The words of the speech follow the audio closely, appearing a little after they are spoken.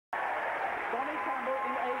Bonnie Campbell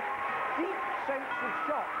in a deep sense of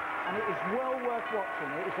shock, and it is well worth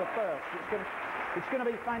watching. It is a first. It's going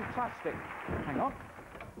to be fantastic. Hang on.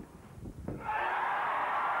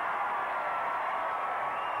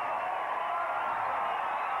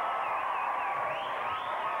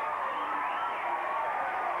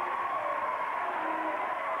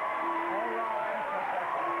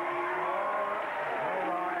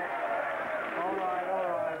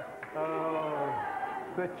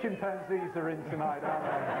 The chimpanzees are in tonight, aren't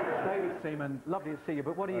they? David Seaman, lovely to see you,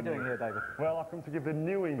 but what are you doing here, David? Well, I've come to give the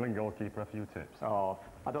New England goalkeeper a few tips. Oh,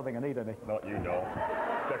 I don't think I need any. Not you, Noel.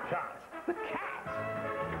 The cat. The cat?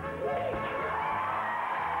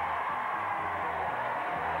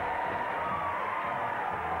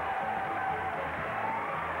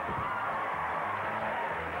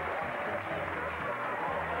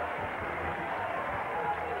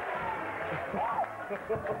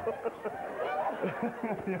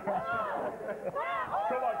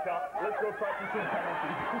 Come on, cat. Let's go practice some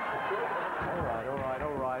penalties.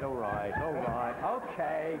 All right.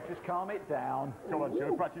 Okay, just calm it down. Come on, shall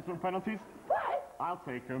we practice some penalties? I'll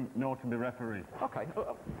take them. Noel can be referee. Okay.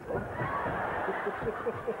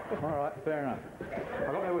 All right, fair enough.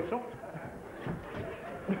 I've got my whistle.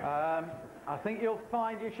 I think you'll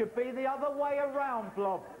find you should be the other way around,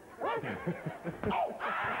 Blob.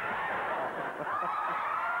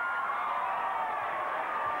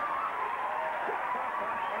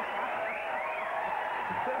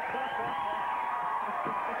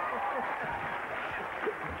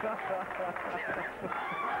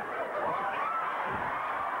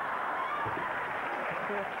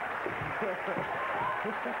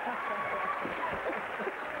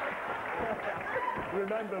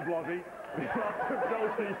 Remember, Blobby, the art of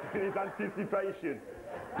goalkeeping is anticipation.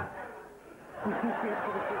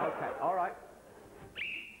 Okay, all right.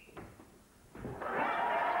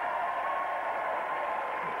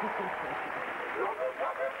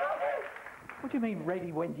 What do you mean,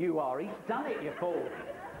 ready when you are? He's done it, you fool.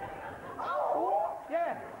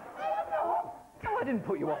 Yeah. No, I didn't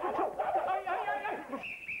put you off at all.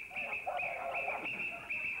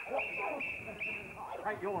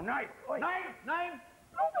 Take your name. Name?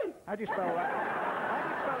 How do you spell that?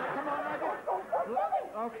 Come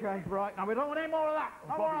on, okay, right. Now, we don't want any more of that.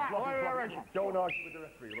 Blobby, don't argue with the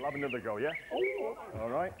referee. We'll have another go, yeah? All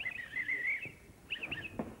right.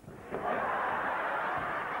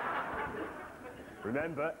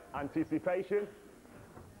 Remember, anticipation.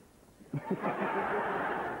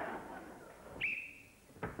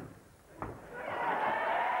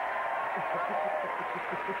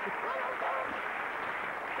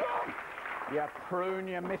 You prune,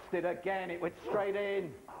 you missed it again. It went straight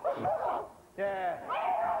in. Yeah.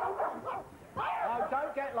 No,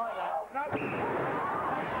 don't get like that. No.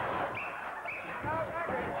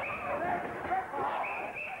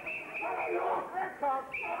 Red card.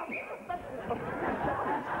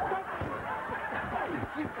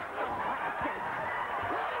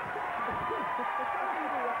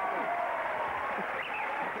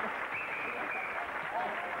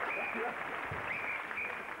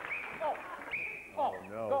 Oh,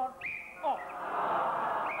 no. Go on. Oh.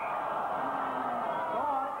 Go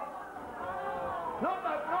on. No.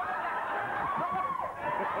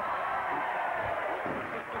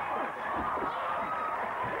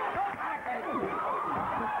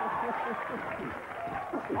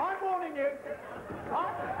 I'm warning you.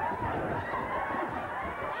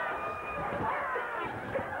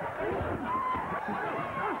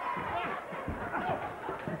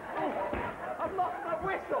 I've lost my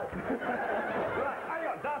whistle. Right, hang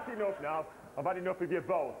on, that's enough now. I've had enough of you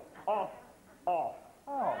both. Off. Oh.